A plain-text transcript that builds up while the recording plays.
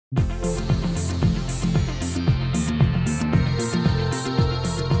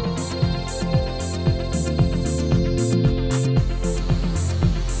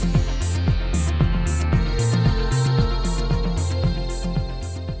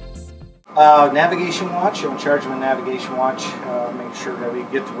Navigation watch. I'm in charge of a navigation watch. Make sure that we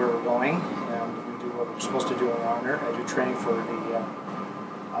get to where we're going and we do what we're supposed to do around there. I do training for the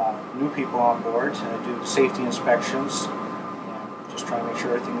new people on board. I do safety inspections and just try to make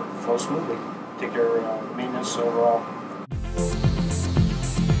sure everything flows smoothly. Take care of maintenance overall.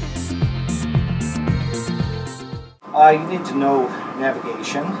 You need to know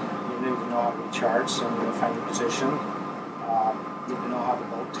navigation. You need to know how to read charts and find your position. You need to know how the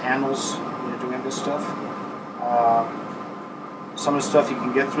boat handles when you're doing this stuff. Some of the stuff you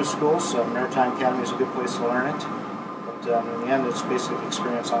can get through schools. Maritime Academy is a good place to learn it. But in the end, it's basically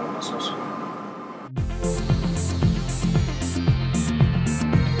experience on the vessels.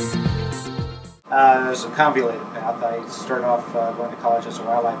 There's a convoluted path. I started off going to college as a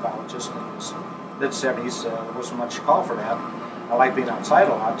wildlife biologist, and it was mid-70s. There wasn't much call for that. I like being outside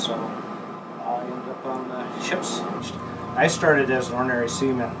a lot, so I ended up on ships. I started as an ordinary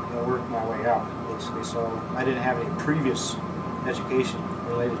seaman, worked my way up, basically, so I didn't have any previous education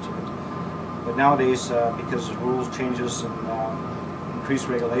related to it. But nowadays, because of rules changes and increased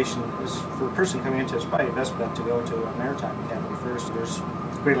regulation, for a person coming into it, it's probably the best bet to go to a Maritime Academy first. There's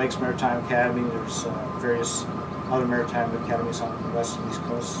Great Lakes Maritime Academy, there's various other maritime academies on the west and east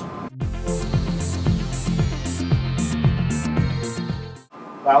coast.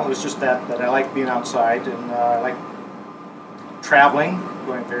 Well, it was just that I like being outside and I like traveling,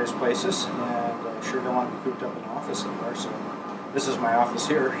 going various places, and I sure don't want to be cooped up in an office anymore, so this is my office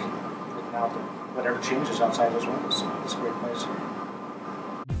here, looking out at whatever changes outside those windows, so it's a great place here.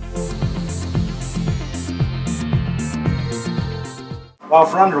 Well,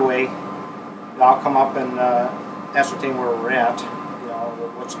 if we're underway, I'll come up and ascertain where we're at,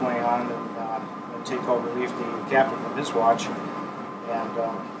 what's going on, and take over, relieve the captain from his watch, and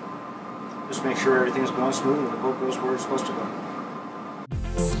just make sure everything's going smooth and the boat goes where it's supposed to go.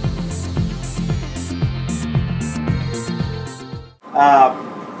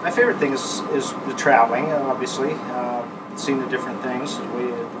 My favorite thing is the traveling, obviously, seeing the different things, the way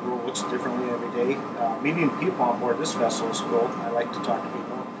the world looks differently every day. Meeting people on board this vessel is cool. I like to talk to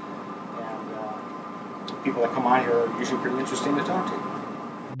people, and people that come on here are usually pretty interesting to talk to.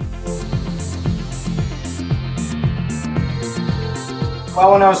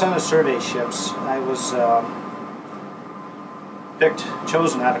 Well, when I was on the survey ships, I was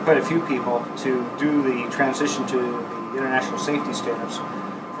chosen out of quite a few people to do the transition to the international safety standards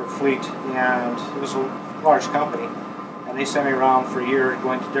for fleet, and it was a large company, and they sent me around for a year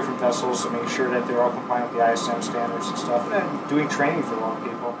going to different vessels to make sure that they're all compliant with the ISM standards and stuff, and doing training for a lot of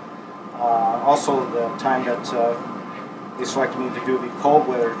people. Also, the time that they selected me to do the cold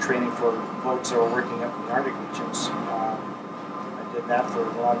weather training for boats that were working up in the Arctic regions. I did that for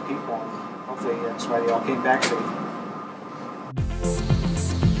a lot of people, and hopefully that's why they all came back safe.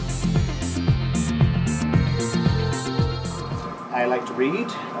 I like to read,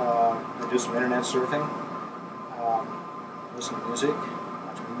 I do some internet surfing, listen to music,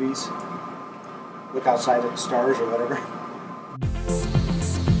 watch movies, look outside at the stars or whatever.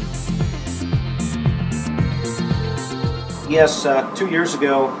 Yes, 2 years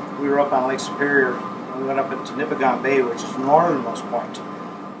ago we were up on Lake Superior, and we went up into Nipigon Bay, which is the northernmost point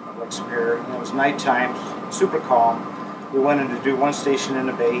of Lake Superior, and it was nighttime, super calm. We went in to do one station in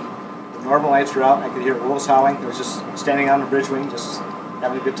the bay. The northern lights were out, and I could hear wolves howling. I was just standing on the bridge wing, just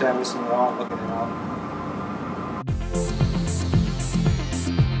having a good time listening to it all and looking at it all.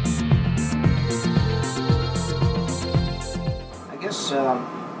 I guess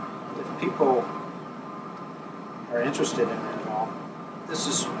if people are interested in it at all, this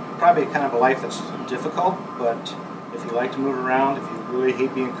is probably kind of a life that's difficult, but if you like to move around, if you really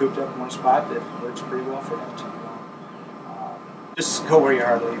hate being cooped up in one spot, it works pretty well for that. Just go where your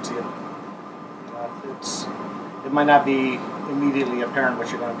heart leads you. It might not be immediately apparent what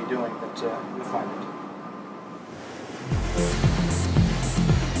you're going to be doing, but you'll find it.